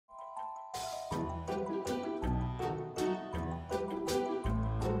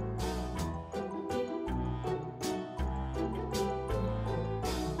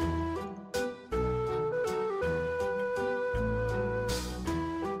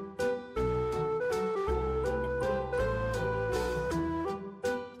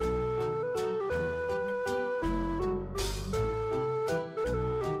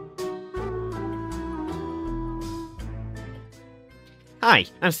Hi,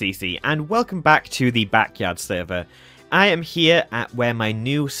 I'm Cece, and welcome back to the Backyard server. I am here at where my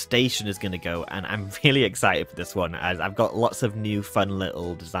new station is going to go, and I'm really excited for this one, as I've got lots of new fun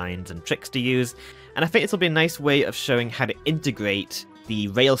little designs and tricks to use, and I think this will be a nice way of showing how to integrate the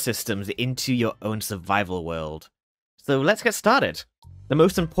rail systems into your own survival world. So let's get started. The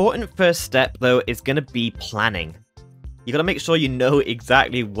most important first step, though, is going to be planning. You got to make sure you know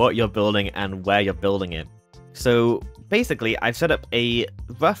exactly what you're building and where you're building it. So basically, I've set up a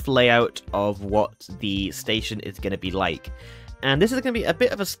rough layout of what the station is going to be like. And this is going to be a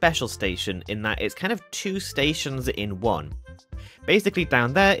bit of a special station in that it's kind of two stations in one. Basically,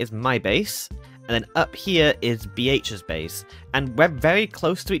 down there is my base, and then up here is BH's base. And we're very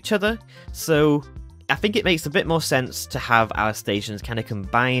close to each other, so I think it makes a bit more sense to have our stations kind of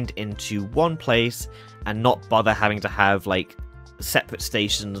combined into one place and not bother having to have, like, separate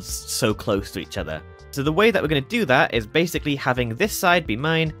stations so close to each other. So the way that we're going to do that is basically having this side be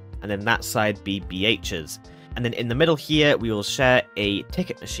mine, and then that side be BH's. And then in the middle here, we will share a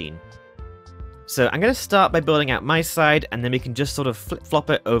ticket machine. So I'm going to start by building out my side, and then we can just sort of flip-flop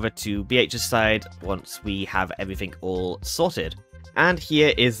it over to BH's side once we have everything all sorted. And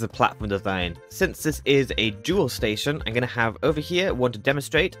here is the platform design. Since this is a dual station, I'm going to have over here one to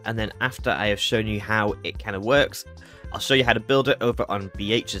demonstrate, and then after I have shown you how it kind of works, I'll show you how to build it over on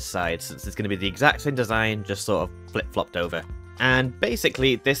BH's side, since it's going to be the exact same design, just sort of flip-flopped over. And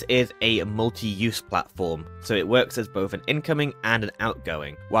basically, this is a multi-use platform, so it works as both an incoming and an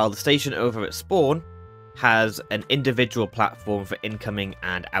outgoing, while the station over at spawn has an individual platform for incoming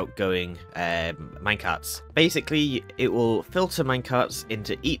and outgoing minecarts. Basically, it will filter minecarts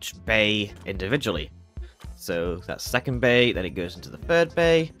into each bay individually. So that's second bay, then it goes into the third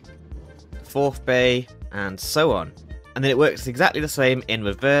bay, fourth bay, and so on. And then it works exactly the same in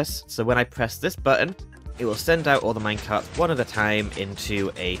reverse, so when I press this button, it will send out all the minecarts one at a time into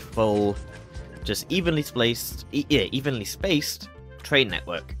a full, just evenly spaced train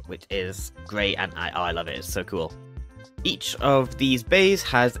network, which is great, and I love it, it's so cool. Each of these bays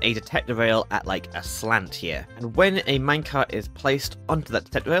has a detector rail at like a slant here, and when a minecart is placed onto that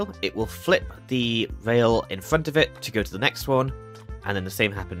detector rail, it will flip the rail in front of it to go to the next one, and then the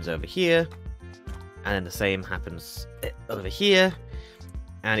same happens over here. And then the same happens over here,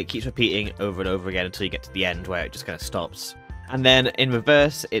 and it keeps repeating over and over again until you get to the end where it just kind of stops. And then in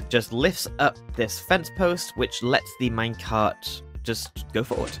reverse, it just lifts up this fence post, which lets the minecart just go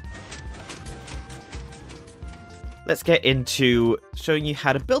forward. Let's get into showing you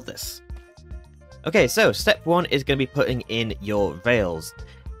how to build this. Okay, so step one is going to be putting in your rails.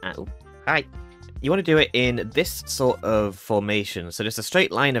 You want to do it in this sort of formation, so just a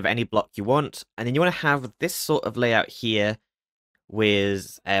straight line of any block you want, and then you want to have this sort of layout here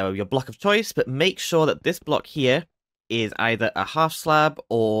with your block of choice, but make sure that this block here is either a half slab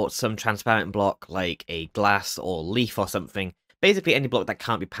or some transparent block like a glass or leaf or something, basically any block that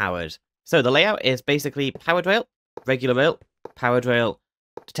can't be powered. So the layout is basically powered rail, regular rail, powered rail,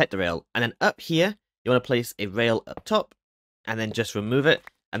 detector rail, and then up here you want to place a rail up top and then just remove it.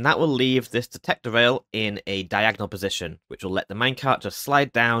 And that will leave this detector rail in a diagonal position, which will let the minecart just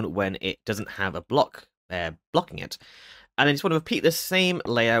slide down when it doesn't have a block blocking it. And then you just want to repeat the same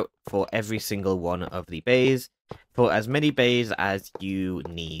layout for every single one of the bays, for as many bays as you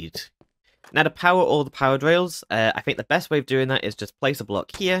need. Now to power all the powered rails, I think the best way of doing that is just place a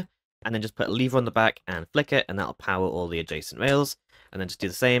block here, and then just put a lever on the back and flick it, and that'll power all the adjacent rails. And then just do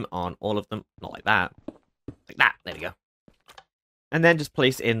the same on all of them, not like that, like that, there we go. And then just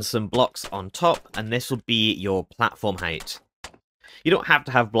place in some blocks on top, and this will be your platform height. You don't have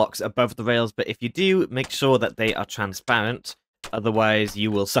to have blocks above the rails, but if you do, make sure that they are transparent, otherwise you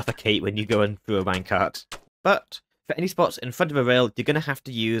will suffocate when you go in through a minecart. But for any spots in front of a rail, you're going to have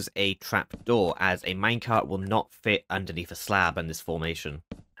to use a trap door, as a minecart will not fit underneath a slab in this formation.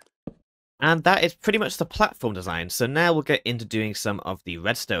 And that is pretty much the platform design, so now we'll get into doing some of the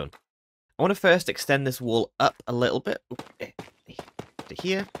redstone. I want to first extend this wall up a little bit. To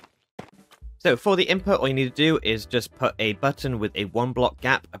here. So for the input, all you need to do is just put a button with a 1 block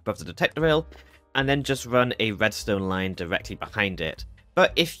gap above the detector rail, and then just run a redstone line directly behind it.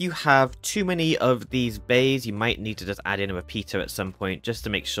 But if you have too many of these bays, you might need to just add in a repeater at some point, just to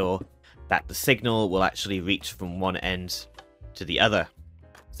make sure that the signal will actually reach from one end to the other.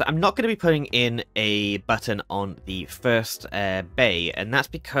 So I'm not going to be putting in a button on the first bay, and that's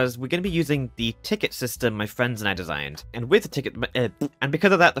because we're going to be using the ticket system my friends and I designed. And with the ticket, and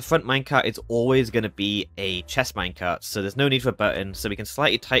because of that, the front minecart is always going to be a chest minecart, so there's no need for a button. So we can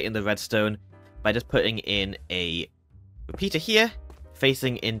slightly tighten the redstone by just putting in a repeater here,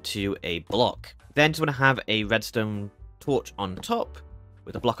 facing into a block. Then just want to have a redstone torch on top,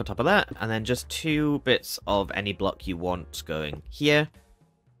 with a block on top of that, and then just 2 bits of any block you want going here.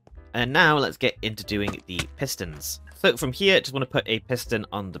 And now let's get into doing the pistons. So from here, just want to put a piston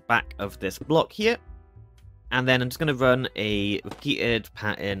on the back of this block here. And then I'm just going to run a repeated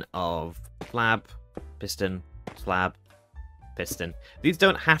pattern of slab, piston, slab, piston. These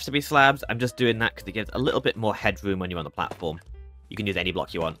don't have to be slabs. I'm just doing that because it gives a little bit more headroom when you're on the platform. You can use any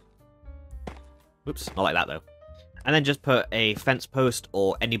block you want. Oops, not like that though. And then just put a fence post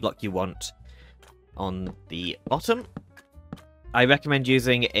or any block you want on the bottom. I recommend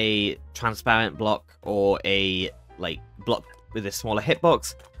using a transparent block or a block with a smaller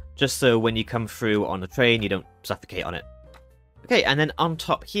hitbox, just so when you come through on the train, you don't suffocate on it. Okay, and then on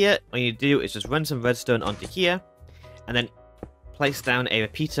top here, all you do is just run some redstone onto here, and then place down a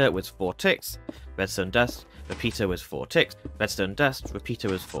repeater with 4 ticks, redstone dust, repeater with 4 ticks, redstone dust, repeater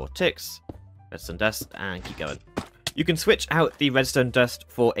with 4 ticks, redstone dust, and keep going. You can switch out the redstone dust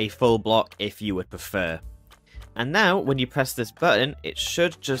for a full block if you would prefer. And now, when you press this button, it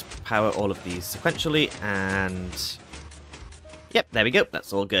should just power all of these sequentially, and yep, there we go,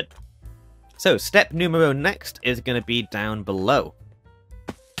 that's all good. So, step numero next is going to be down below.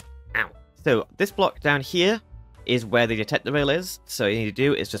 Ow. So, this block down here is where the detector rail is, so all you need to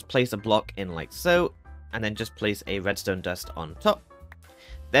do is just place a block in like so, and then just place a redstone dust on top.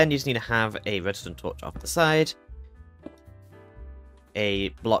 Then you just need to have a redstone torch off the side, a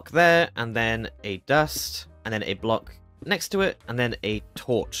block there, and then a dust, and then a block next to it, and then a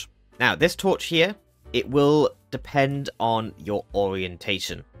torch. Now, this torch here, it will depend on your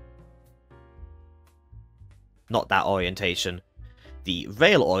orientation. Not that orientation. The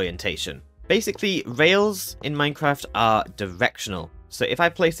rail orientation. Basically, rails in Minecraft are directional. So if I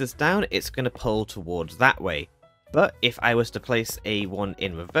place this down, it's going to pull towards that way. But if I was to place a one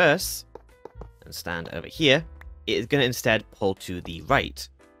in reverse, and stand over here, it is going to instead pull to the right.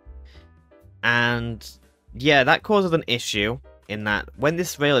 And yeah, that causes an issue in that when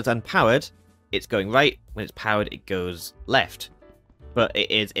this rail is unpowered, it's going right. When it's powered, it goes left. But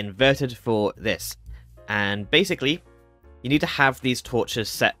it is inverted for this. And basically, you need to have these torches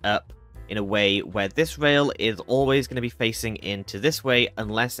set up in a way where this rail is always going to be facing into this way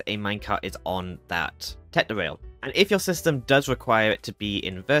unless a minecart is on that detector rail. And if your system does require it to be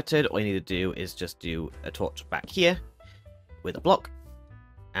inverted, all you need to do is just do a torch back here with a block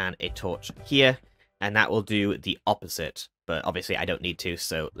and a torch here, and that will do the opposite. But obviously I don't need to,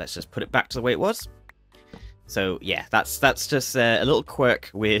 so let's just put it back to the way it was. So yeah, that's just a little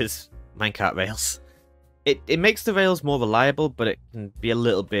quirk with minecart rails. It makes the rails more reliable, but it can be a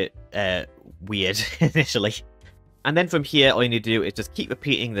little bit weird initially. And then from here, all you need to do is just keep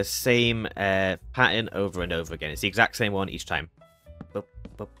repeating the same pattern over and over again. It's the exact same one each time. Boop,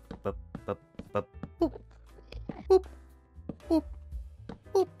 boop, boop, boop, boop, boop, boop, boop,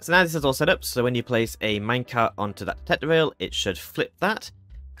 boop. So now this is all set up, so when you place a minecart onto that detector rail, it should flip that.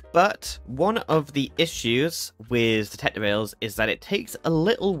 But one of the issues with detector rails is that it takes a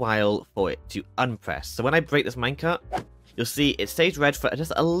little while for it to unpress. So when I break this minecart, you'll see it stays red for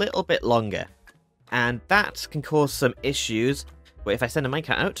just a little bit longer. And that can cause some issues where if I send a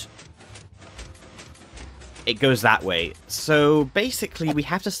minecart out, it goes that way. So basically we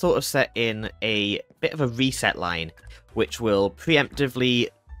have to sort of set in a bit of a reset line, which will preemptively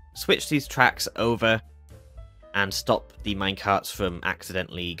switch these tracks over and stop the minecarts from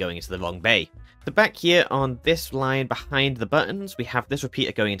accidentally going into the wrong bay. So back here on this line behind the buttons, we have this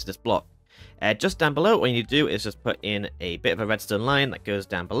repeater going into this block. Just down below, what you need to do is just put in a bit of a redstone line that goes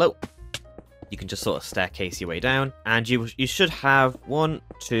down below. You can just sort of staircase your way down, and you should have 1,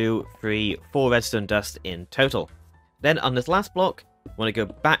 2, 3, 4 redstone dust in total. Then on this last block, you want to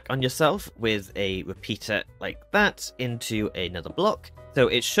go back on yourself with a repeater like that into another block. So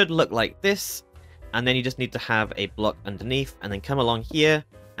it should look like this. And then you just need to have a block underneath, and then come along here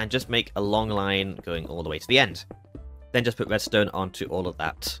and just make a long line going all the way to the end. Then just put redstone onto all of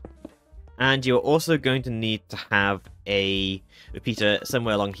that. And you're also going to need to have a repeater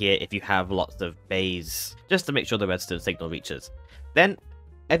somewhere along here if you have lots of bays, just to make sure the redstone signal reaches. Then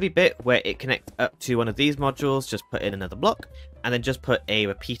every bit where it connects up to one of these modules, just put in another block, and then just put a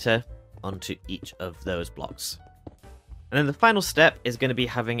repeater onto each of those blocks. And then the final step is going to be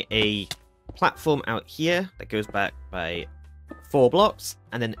having a platform out here that goes back by 4 blocks,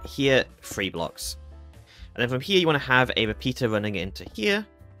 and then here 3 blocks. And then from here you want to have a repeater running into here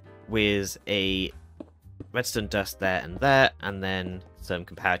with a redstone dust there, and then some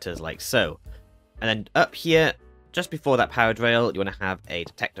comparators like so. And then up here, just before that powered rail, you want to have a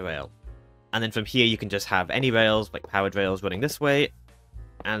detector rail. And then from here you can just have any rails, like powered rails, running this way,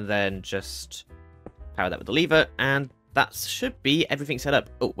 and then just power that with the lever, and that should be everything set up.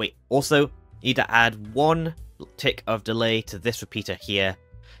 Oh, wait. Also, you need to add 1 tick of delay to this repeater here.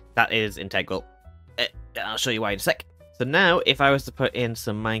 That is integral. I'll show you why in a sec. So now, if I was to put in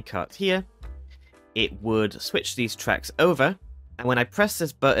some minecarts here, it would switch these tracks over. And when I press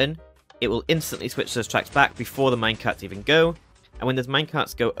this button, it will instantly switch those tracks back before the minecarts even go. And when those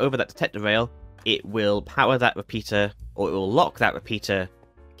minecarts go over that detector rail, it will power that repeater, or it will lock that repeater,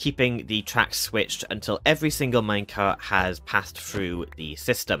 keeping the tracks switched until every single minecart has passed through the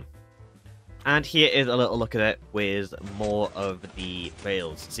system. And here is a little look at it with more of the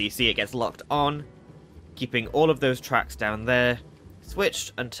rails. So you see it gets locked on, keeping all of those tracks down there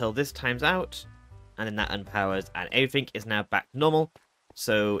switched until this times out, and then that unpowers, and everything is now back to normal.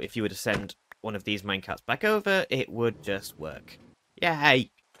 So if you were to send one of these minecarts back over, it would just work.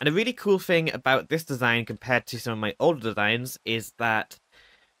 Yay! And a really cool thing about this design compared to some of my older designs is that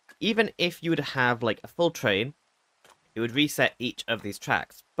even if you would have like a full train, it would reset each of these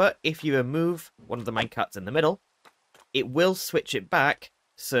tracks. But if you remove one of the minecarts in the middle, it will switch it back.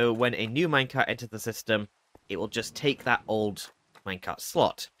 So when a new minecart enters the system, it will just take that old minecart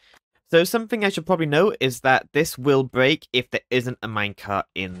slot. So something I should probably note is that this will break if there isn't a minecart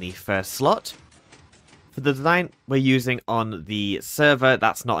in the first slot. For the design we're using on the server,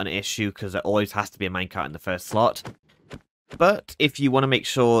 that's not an issue because there always has to be a minecart in the first slot. But if you want to make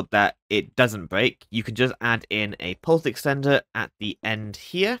sure that it doesn't break, you can just add in a pulse extender at the end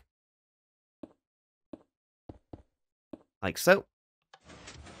here. Like so.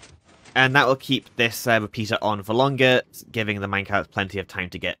 And that will keep this repeater on for longer, giving the minecarts plenty of time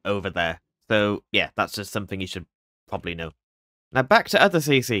to get over there. So yeah, that's just something you should probably know. Now back to other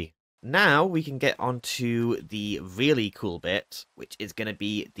CC. Now we can get onto the really cool bit, which is going to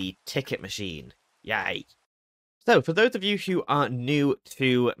be the ticket machine. Yay! So, for those of you who are new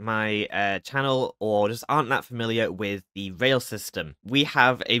to my channel or just aren't that familiar with the rail system, we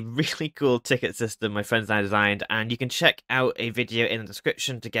have a really cool ticket system my friends and I designed, and you can check out a video in the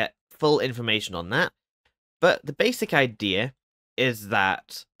description to get full information on that. But the basic idea is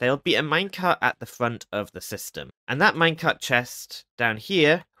that there'll be a minecart at the front of the system, and that minecart chest down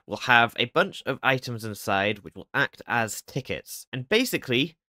here will have a bunch of items inside which will act as tickets. And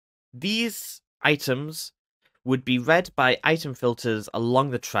basically, these items would be read by item filters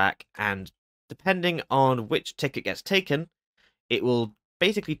along the track, and depending on which ticket gets taken, it will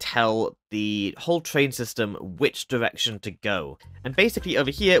basically tell the whole train system which direction to go. And basically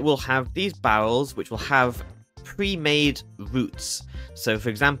over here we'll have these barrels which will have pre-made routes. So for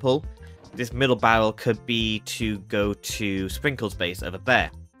example, this middle barrel could be to go to Sprinkle's base over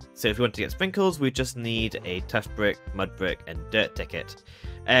there. So if we want to get Sprinkles, we just need a tough brick, mud brick, and dirt ticket.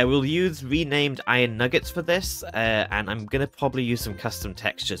 We'll use renamed iron nuggets for this, and I'm going to probably use some custom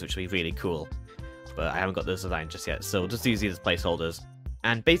textures, which will be really cool. But I haven't got those designed just yet, so we'll just use these as placeholders.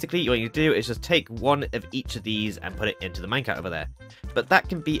 And basically, what you do is just take one of each of these and put it into the minecart over there. But that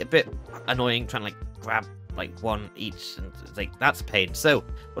can be a bit annoying, trying to like grab like one each, and it's like, that's a pain. So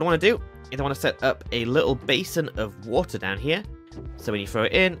what I want to do is I want to set up a little basin of water down here. So when you throw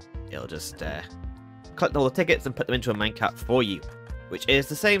it in, it'll just collect all the tickets and put them into a minecart for you, which is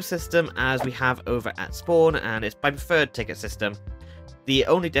the same system as we have over at Spawn, and it's my preferred ticket system. The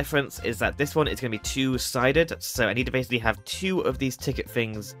only difference is that this one is going to be two-sided, so I need to basically have two of these ticket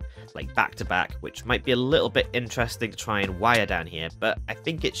things like back to back, which might be a little bit interesting to try and wire down here, but I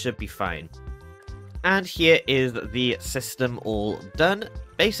think it should be fine. And here is the system all done.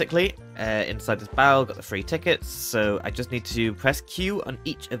 Basically, inside this barrel, got the 3 tickets, so I just need to press Q on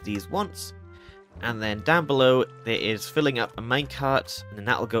each of these once. And then down below, there is filling up a minecart, and then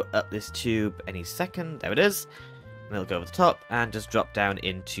that will go up this tube any second. There it is. And it'll go over the top and just drop down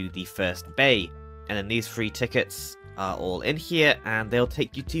into the first bay. And then these 3 tickets are all in here, and they'll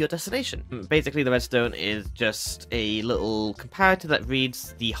take you to your destination. Basically, the redstone is just a little comparator that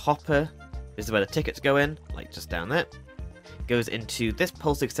reads the hopper. This is where the tickets go in, like just down there. Goes into this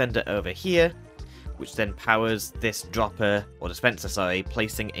pulse extender over here, which then powers this dropper, or dispenser, sorry,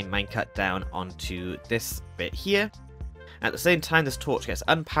 placing a minecart down onto this bit here. At the same time, this torch gets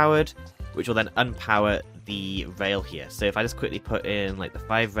unpowered, which will then unpower the rail here. So if I just quickly put in like the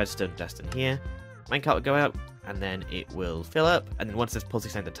 5 redstone just in here, minecart will go out, and then it will fill up, and then once this pulse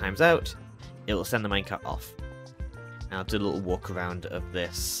extender times out, it will send the minecart off. Now I'll do a little walk around of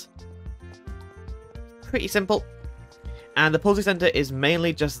this. Pretty simple. And the pulse extender is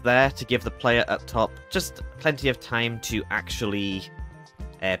mainly just there to give the player up top just plenty of time to actually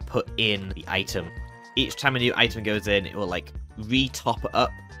put in the item. Each time a new item goes in, it will like re-top up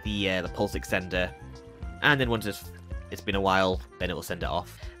the pulse extender, and then once it's been a while, then it will send it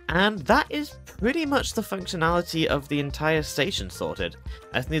off. And that is pretty much the functionality of the entire station sorted.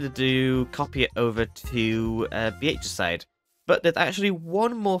 I just need to copy it over to BH's side. But there's actually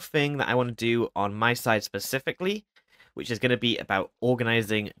one more thing that I want to do on my side specifically, which is going to be about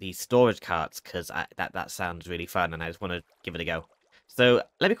organizing the storage carts, because that sounds really fun and I just want to give it a go. So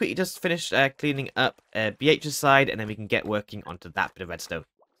let me quickly just finish cleaning up BH's side, and then we can get working onto that bit of redstone.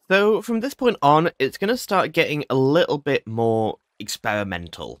 So from this point on, it's going to start getting a little bit more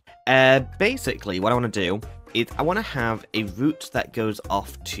experimental. Basically, what I want to do is I want to have a route that goes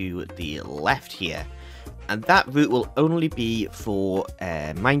off to the left here. And that route will only be for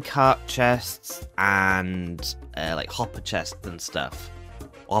minecart chests and like hopper chests and stuff.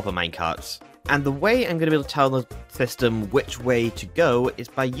 Or hopper minecarts. And the way I'm going to be able to tell the system which way to go is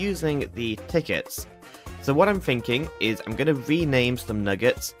by using the tickets. So what I'm thinking is I'm going to rename some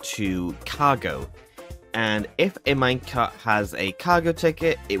nuggets to cargo. And if a minecart has a cargo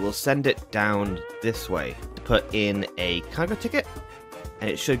ticket, it will send it down this way. Put in a cargo ticket, and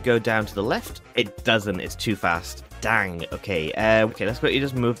it should go down to the left. It doesn't, it's too fast. Dang, okay. Okay, let's quickly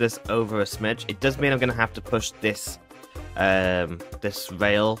just move this over a smidge. It does mean I'm going to have to push this this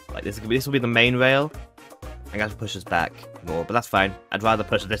rail, like this will be the main rail. I got to push this back more, but that's fine. I'd rather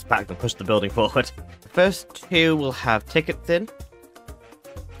push this back than push the building forward. The first two will have tickets in.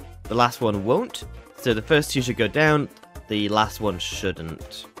 The last one won't. So the first two should go down. The last one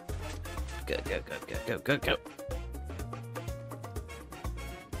shouldn't. Go, go, go, go, go, go, go.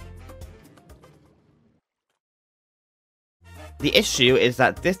 The issue is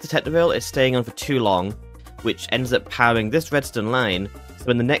that this detector rail is staying on for too long, which ends up powering this redstone line. So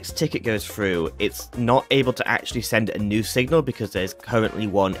when the next ticket goes through, it's not able to actually send a new signal because there's currently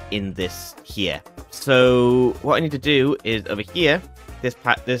one in this here. So what I need to do is over here,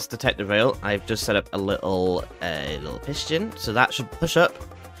 this detector rail, I've just set up a little piston, so that should push up,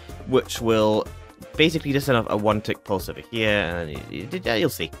 which will basically just send off a one-tick pulse over here, and you'll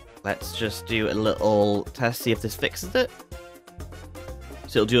see. Let's just do a little test, see if this fixes it.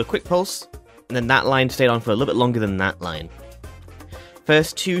 So it'll do a quick pulse, and then that line stayed on for a little bit longer than that line.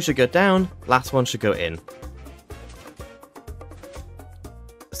 First two should go down, last one should go in.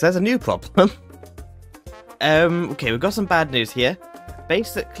 So there's a new problem. Okay, we've got some bad news here.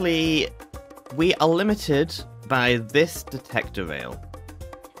 Basically, we are limited by this detector rail.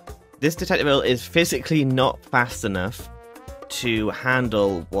 This detector rail is physically not fast enough to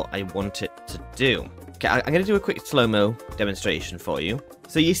handle what I want it to do. Okay, I'm going to do a quick slow-mo demonstration for you.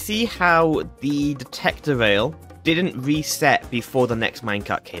 So you see how the detector rail didn't reset before the next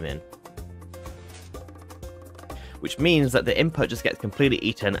minecart came in. Which means that the input just gets completely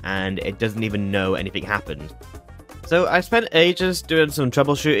eaten and it doesn't even know anything happened. So I spent ages doing some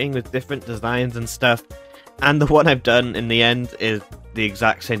troubleshooting with different designs and stuff, and the one I've done in the end is the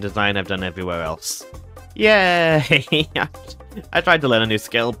exact same design I've done everywhere else. Yay! I tried to learn a new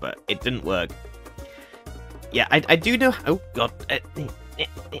skill, but it didn't work. Yeah, I do know... Oh, God.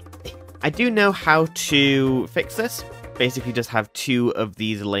 I do know how to fix this. Basically just have two of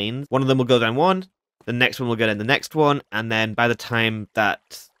these lanes. One of them will go down one, the next one will go down the next one, and then by the time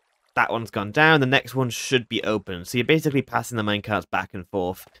that one's gone down, the next one should be open. So you're basically passing the minecarts back and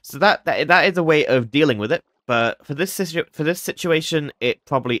forth. So that is a way of dealing with it. But for this situation, it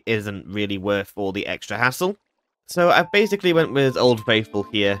probably isn't really worth all the extra hassle. So I basically went with Old Faithful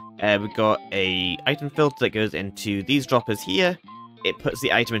here. We've got a item filter that goes into these droppers here. It puts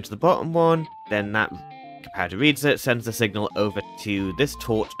the item into the bottom one, then that comparator reads it, sends the signal over to this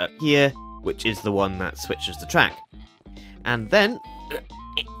torch up here, which is the one that switches the track. And then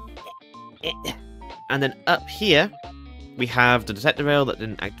up here, we have the detector rail that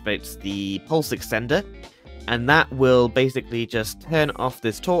then activates the pulse extender, and that will basically just turn off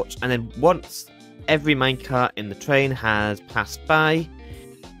this torch, and then once every minecart in the train has passed by,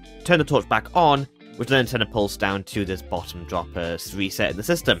 turn the torch back on, which will then send a pulse down to this bottom dropper to reset the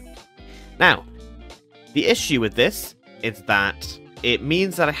system. Now, the issue with this is that it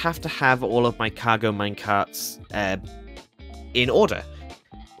means that I have to have all of my cargo minecarts in order.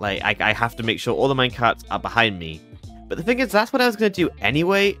 Like, I have to make sure all the minecarts are behind me. But the thing is, that's what I was going to do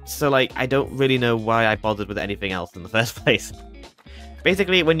anyway, so like, I don't really know why I bothered with anything else in the first place.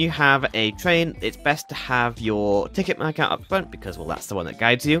 Basically, when you have a train, it's best to have your ticket marker up front, because, well, that's the one that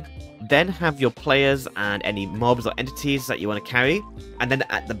guides you. Then have your players and any mobs or entities that you want to carry. And then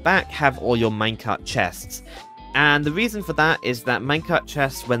at the back, have all your minecart chests. And the reason for that is that minecart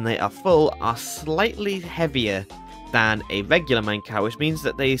chests, when they are full, are slightly heavier than a regular minecart, which means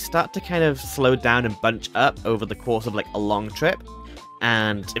that they start to kind of slow down and bunch up over the course of like a long trip.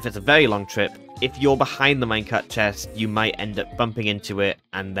 And if it's a very long trip, if you're behind the minecart chest, you might end up bumping into it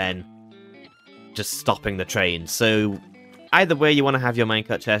and then just stopping the train. So either way, you want to have your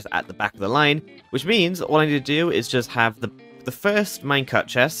minecart chest at the back of the line, which means all I need to do is just have the first minecart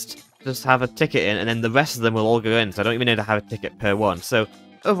chest, just have a ticket in, and then the rest of them will all go in, so I don't even need to have a ticket per one. So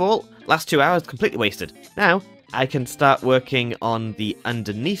overall, last 2 hours completely wasted. Now, I can start working on the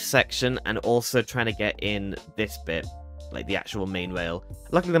underneath section and also trying to get in this bit, like the actual main rail.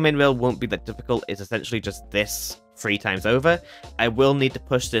 Luckily, the main rail won't be that difficult. It's essentially just this 3 times over. I will need to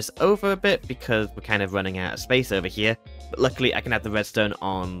push this over a bit because we're kind of running out of space over here. But luckily, I can have the redstone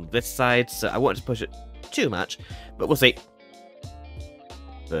on this side, so I won't push it too much, but we'll see.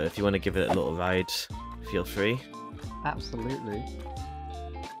 But if you want to give it a little ride, feel free. Absolutely.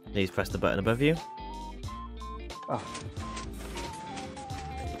 Please press the button above you. Oh.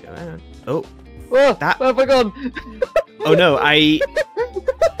 There you go. Around. Oh. Whoa! That... Where have I gone? Oh no,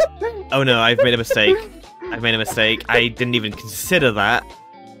 Oh no, I've made a mistake. I've made a mistake. I didn't even consider that.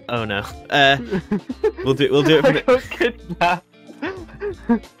 Oh no. We'll do it from I got kidnapped.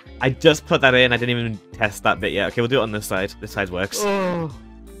 I just put that in. I didn't even test that bit yet. Okay, we'll do it on this side. This side works. Oh.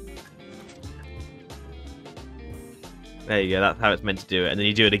 There you go. That's how it's meant to do it. And then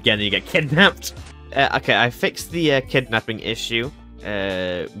you do it again and you get kidnapped. Okay, I fixed the kidnapping issue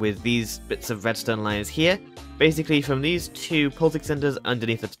with these bits of redstone lines here. Basically, from these 2 pulse extenders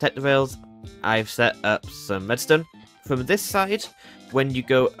underneath the detector rails, I've set up some redstone. From this side, when you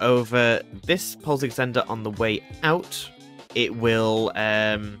go over this pulse extender on the way out, it will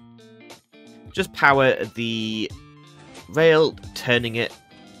just power the rail, turning it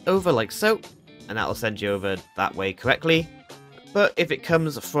over like so, and that will send you over that way correctly. But if it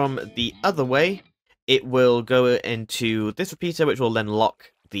comes from the other way, it will go into this repeater, which will then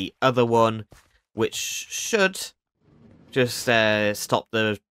lock the other one, which should just stop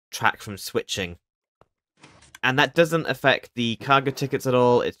the track from switching. And that doesn't affect the cargo tickets at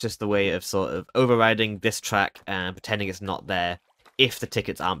all. It's just a way of sort of overriding this track and pretending it's not there if the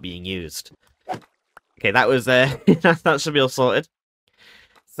tickets aren't being used. Okay, that was that should be all sorted.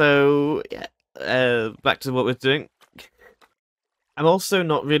 So yeah, back to what we're doing. I'm also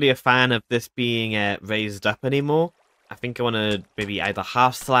not really a fan of this being raised up anymore. I think I want to maybe either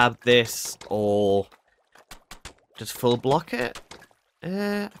half slab this or just full block it.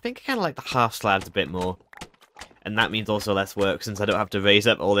 I think I kind of like the half slabs a bit more. And that means also less work since I don't have to raise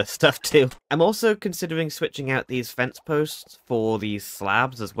up all this stuff too. I'm also considering switching out these fence posts for these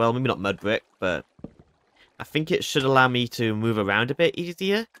slabs as well. Maybe not mud brick, but I think it should allow me to move around a bit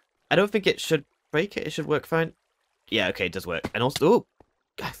easier. I don't think it should break it. It should work fine. Yeah, okay, it does work. And also, oh,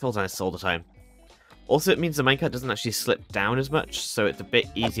 I fall down this all the time. Also, it means the minecart doesn't actually slip down as much, so it's a bit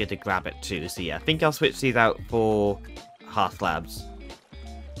easier to grab it too. So yeah, I think I'll switch these out for half slabs.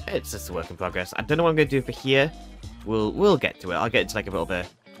 It's just a work in progress. I don't know what I'm going to do for here. We'll get to it. I'll get into like a little bit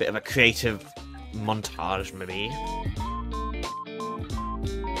of a creative montage maybe.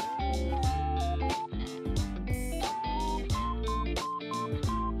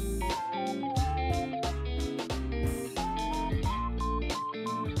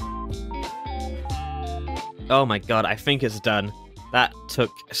 Oh my god, I think it's done. That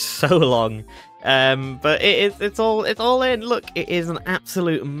took so long. But it's all in. Look, it is an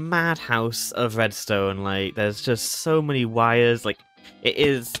absolute madhouse of redstone. Like, there's just so many wires. Like, it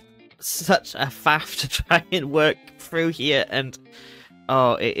is such a faff to try and work through here, and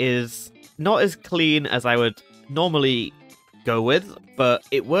oh, it is not as clean as I would normally go with, but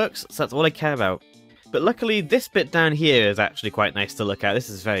it works, so that's all I care about. But luckily, this bit down here is actually quite nice to look at. This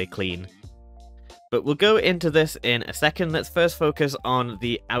is very clean. But we'll go into this in a second. Let's first focus on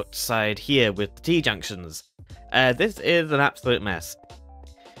the outside here with the T-junctions. This is an absolute mess.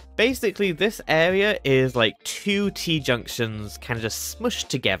 Basically, this area is like 2 T-junctions kind of just smushed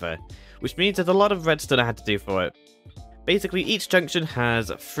together, which means there's a lot of redstone I had to do for it. Basically, each junction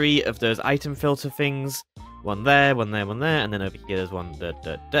has 3 of those item filter things. One there, one there, one there, and then over here there's one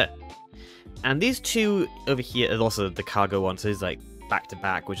there. And these 2 over here is also the cargo one, so it's like back to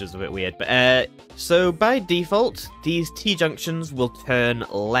back, which is a bit weird. But so by default, these T-junctions will turn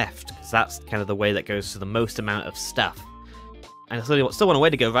left, because that's kind of the way that goes to the most amount of stuff. And I still want a way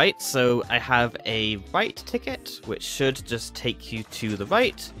to go right, so I have a right ticket, which should just take you to the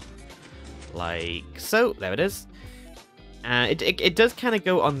right. Like so. There it is. It does kind of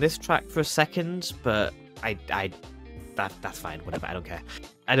go on this track for a second, but that's fine. Whatever, I don't care.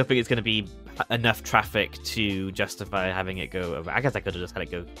 I don't think it's going to be enough traffic to justify having it go over. I guess I could have just had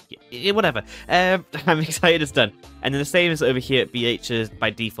it go. Yeah, whatever. I'm excited it's done. And then the same as over here at BH's.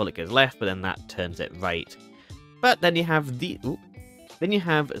 By default, it goes left, but then that turns it right. But then you have the... Ooh, Then you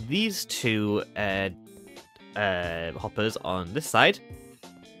have these two hoppers on this side.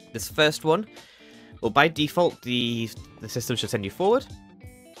 This first one, well, by default, the system should send you forward.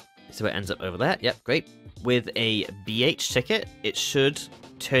 So it ends up over there. Yep, great. With a BH ticket, it should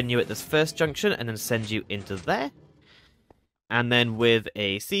turn you at this first junction and then send you into there. And then with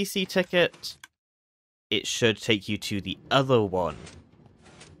a CC ticket, it should take you to the other one.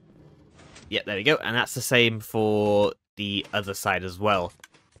 Yep, there we go. And that's the same for the other side as well.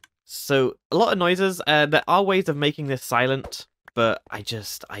 So a lot of noises. There are ways of making this silent, but I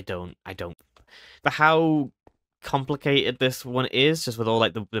don't. For how complicated this one is, just with all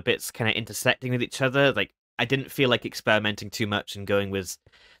like the bits kind of intersecting with each other, like I didn't feel like experimenting too much and going with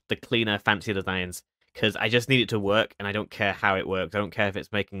the cleaner, fancier designs, because I just need it to work, and I don't care how it works. I don't care if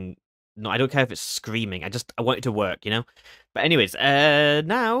it's making. No, I don't care if it's screaming. I want it to work, you know? But anyways,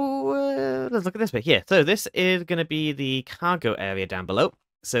 now, let's look at this bit here. So this is going to be the cargo area down below.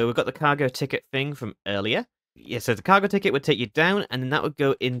 So we've got the cargo ticket thing from earlier. Yeah, so the cargo ticket would take you down, and then that would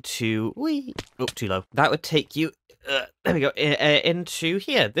go into... Whee! Oh, too low. That would take you... there we go. Into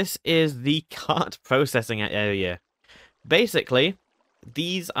here. This is the cart processing area. Basically,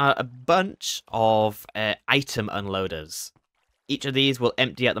 these are a bunch of item unloaders. Each of these will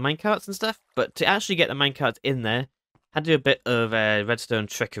empty out the minecarts and stuff, but to actually get the minecarts in there, I had to do a bit of redstone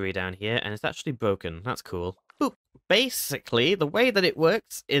trickery down here, and it's actually broken. That's cool. Boop. Basically, the way that it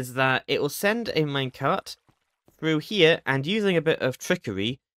works is that it will send a minecart through here, and using a bit of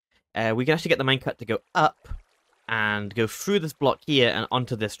trickery, we can actually get the minecart to go up and go through this block here and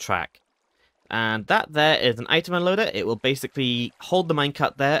onto this track. And that there is an item unloader. It will basically hold the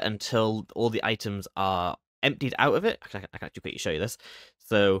minecart there until all the items are emptied out of it. I can actually quickly show you this.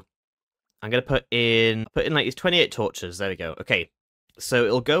 So I'm gonna put in like these 28 torches. There we go. Okay, so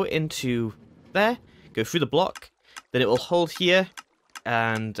it'll go into there, go through the block, then it will hold here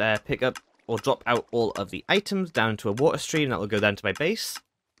and pick up or drop out all of the items down to a water stream that will go down to my base.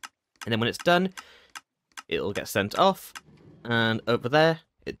 And then when it's done, it'll get sent off, and over there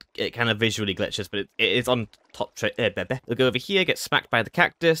it kind of visually glitches, but it is on top. It'll go over here, get smacked by the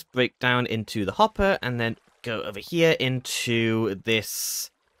cactus, break down into the hopper, and then go over here into this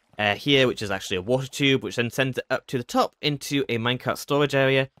here, which is actually a water tube, which then sends it up to the top into a minecart storage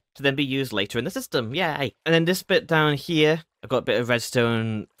area to then be used later in the system. Yay! And then this bit down here, I've got a bit of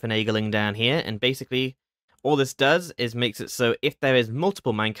redstone finagling down here, and basically all this does is makes it so if there is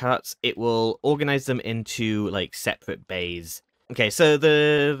multiple minecarts, it will organize them into like separate bays. Okay, so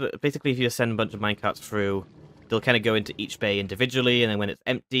basically if you just send a bunch of minecarts through, they'll kind of go into each bay individually, and then when it's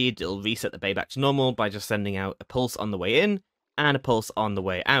emptied, it'll reset the bay back to normal by just sending out a pulse on the way in and a pulse on the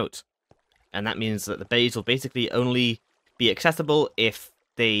way out. And that means that the bays will basically only be accessible if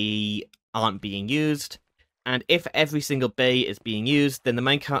they aren't being used. And if every single bay is being used, then the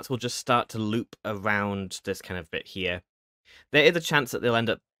minecarts will just start to loop around this kind of bit here. There is a chance that they'll end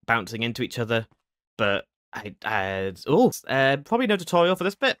up bouncing into each other, but probably no tutorial for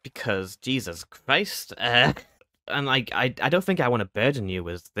this bit because Jesus Christ. And like I don't think I want to burden you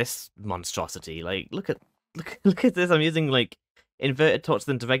with this monstrosity. Like look at this. I'm using like inverted torches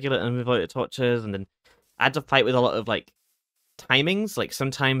into regular and inverted torches, and then I had to fight with a lot of like timings. Like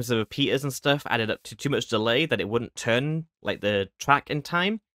sometimes the repeaters and stuff added up to too much delay that it wouldn't turn like the track in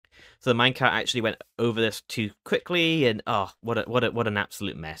time. So the minecart actually went over this too quickly, and oh, what an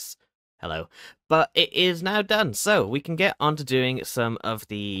absolute mess. Hello. But it is now done, so we can get on to doing some of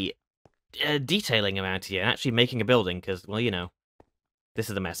the detailing around here and actually making a building, because, well, you know,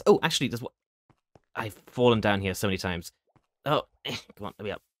 this is a mess. Oh, actually, there's what I've fallen down here so many times. Oh, come on, let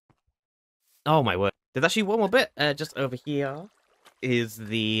me up. Oh my word. There's actually one more bit, just over here is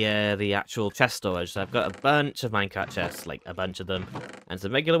the actual chest storage. So I've got a bunch of minecart chests, like a bunch of them, and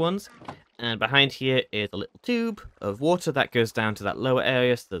some regular ones. And behind here is a little tube of water that goes down to that lower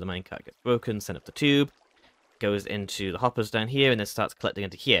area, so the minecart gets broken, sent up the tube, goes into the hoppers down here, and then starts collecting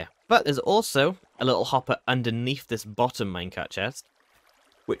into here. But there's also a little hopper underneath this bottom minecart chest,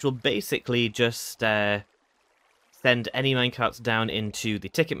 which will basically just send any minecarts down into the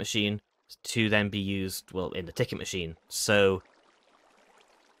ticket machine to then be used, well, in the ticket machine. So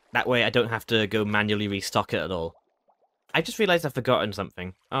that way I don't have to go manually restock it at all. I just realized I've forgotten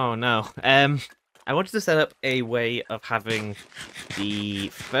something. Oh no. I wanted to set up a way of having the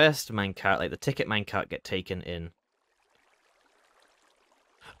first minecart, like the ticket minecart, get taken in.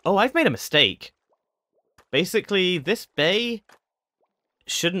 Oh, I've made a mistake. Basically, this bay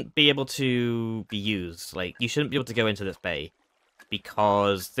shouldn't be able to be used. Like, you shouldn't be able to go into this bay,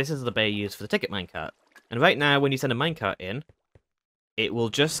 because this is the bay used for the ticket minecart. And right now, when you send a minecart in, it will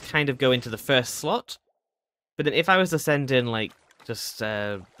just kind of go into the first slot. But then if I was to send in, like, just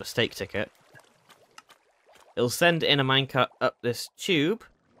a steak ticket. It'll send in a minecart up this tube.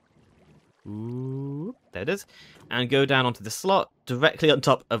 Ooh, there it is. And go down onto the slot directly on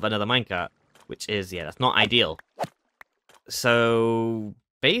top of another minecart. Which is, yeah, that's not ideal. So,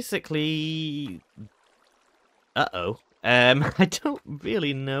 basically... Uh-oh. I don't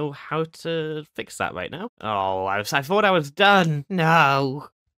really know how to fix that right now. Oh, I thought I was done. No.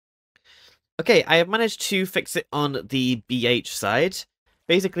 Okay, I have managed to fix it on the BH side.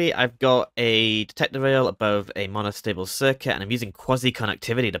 Basically, I've got a detector rail above a monostable circuit, and I'm using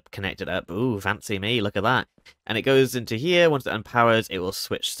quasi-conductivity to connect it up. Ooh, fancy me, look at that. And it goes into here. Once it unpowers, it will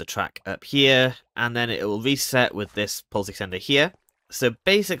switch the track up here, and then it will reset with this pulse extender here. So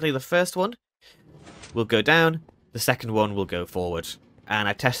basically, the first one will go down, the second one will go forward. And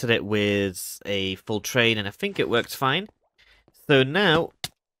I tested it with a full train, and I think it works fine. So now...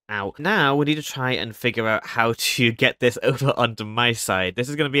 Ow. Now we need to try and figure out how to get this over onto my side. This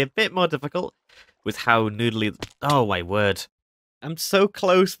is going to be a bit more difficult with how noodly... Oh my word. I'm so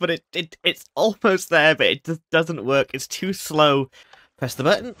close, but it's almost there, but it just doesn't work. It's too slow. Press the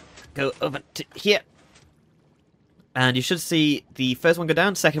button, go over to here. And you should see the first one go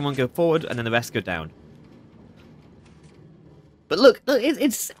down, second one go forward, and then the rest go down. But look,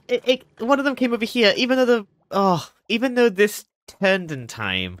 one of them came over here, even though this turned in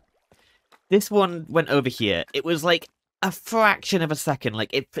time. This one went over here. It was like a fraction of a second.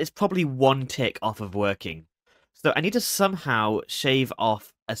 Like it's probably one tick off of working. So I need to somehow shave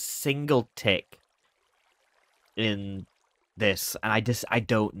off a single tick in this, and I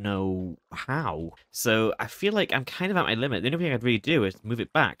don't know how. So I feel like I'm kind of at my limit. The only thing I'd really do is move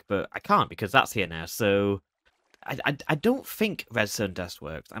it back, but I can't because that's here now. So I don't think redstone dust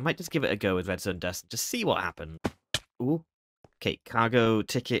works. I might just give it a go with redstone dust and just see what happens. Ooh. Okay, cargo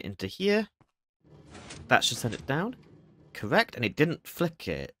ticket into here. That should send it down. Correct, and it didn't flick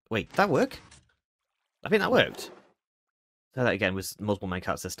it. Wait, did that work? I think that worked. Try that again with multiple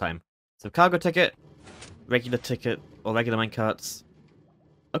minecarts this time. So cargo ticket, regular ticket, or regular minecarts.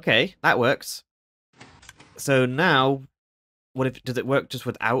 Okay, that works. So now, does it work just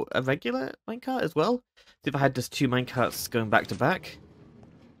without a regular minecart as well? So if I had just two minecarts going back to back.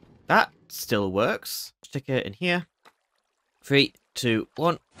 That still works. Ticket in here. 3, 2,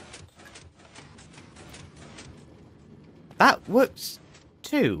 1. That works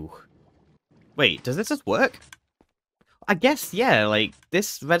too. Wait, does this just work? I guess, yeah, like,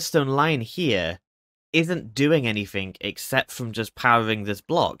 this redstone line here isn't doing anything except from just powering this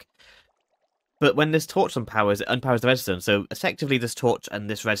block. But when this torch unpowers, it unpowers the redstone, so effectively this torch and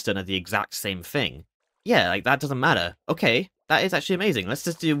this redstone are the exact same thing. Yeah, like, that doesn't matter. Okay, that is actually amazing. Let's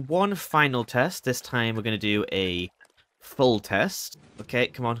just do one final test. This time we're going to do a full test. Okay,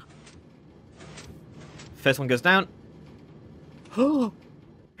 come on. First one goes down. Oh,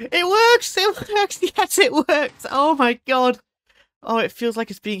 it works! It works! Yes, it works! Oh my god! Oh, it feels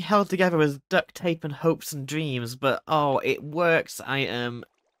like it's being held together with duct tape and hopes and dreams, but oh, it works. I am...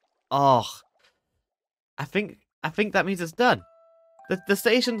 Oh. I think that means it's done. The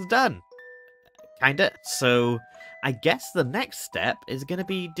station's done. Kinda. So, I guess the next step is going to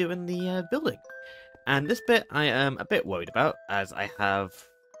be doing the building. And this bit I am a bit worried about, as I have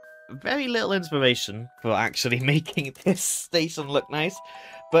very little inspiration for actually making this station look nice.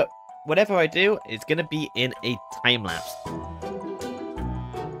 But whatever I do, it's going to be in a time-lapse.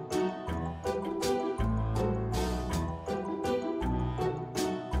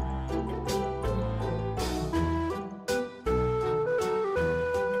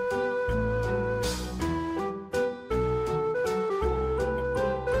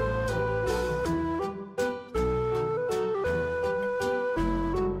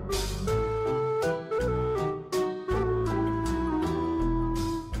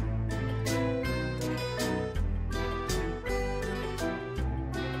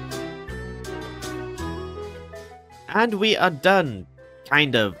 And we are done,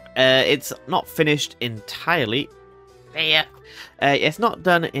 kind of. It's not finished entirely. It's not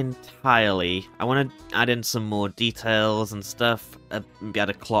done entirely. I want to add in some more details and stuff. Maybe add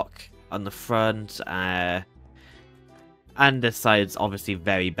a clock on the front. And this side's obviously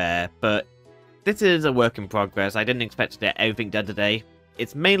very bare, but this is a work in progress. I didn't expect to get everything done today.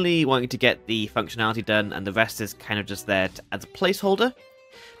 It's mainly wanting to get the functionality done, and the rest is kind of just there as a placeholder.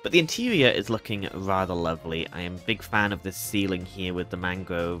 But the interior is looking rather lovely. I am a big fan of this ceiling here with the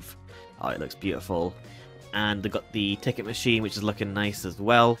mangrove. Oh, it looks beautiful. And they've got the ticket machine, which is looking nice as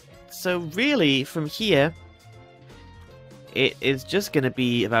well. So really, from here, it is just going to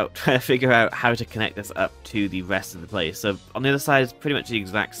be about trying to figure out how to connect this up to the rest of the place. So on the other side, it's pretty much the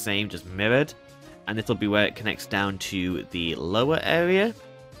exact same, just mirrored. and this will be where it connects down to the lower area.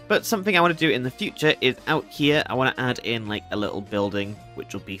 But something I want to do in the future is out here, I want to add in like a little building,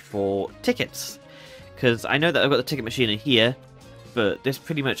 which will be for tickets. Because I know that I've got the ticket machine in here, but this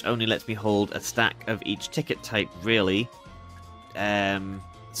pretty much only lets me hold a stack of each ticket type, really.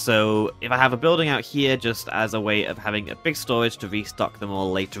 So if I have a building out here just as a way of having a big storage to restock them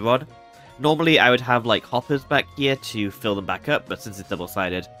all later on, normally I would have like hoppers back here to fill them back up, but since it's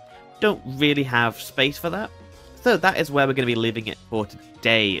double-sided, don't really have space for that. So that is where we're going to be leaving it for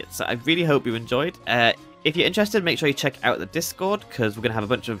today. So I really hope you enjoyed. If you're interested, make sure you check out the Discord, because we're going to have a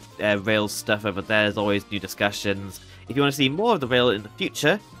bunch of Rails stuff over there. There's always new discussions. If you want to see more of the Rail in the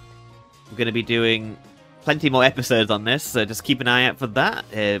future, we're going to be doing plenty more episodes on this, so just keep an eye out for that.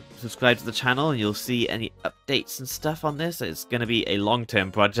 Subscribe to the channel and you'll see any updates and stuff on this. It's going to be a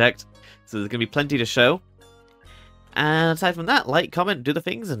long-term project, so there's going to be plenty to show. And aside from that, like, comment, do the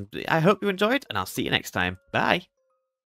things, and I hope you enjoyed, and I'll see you next time. Bye!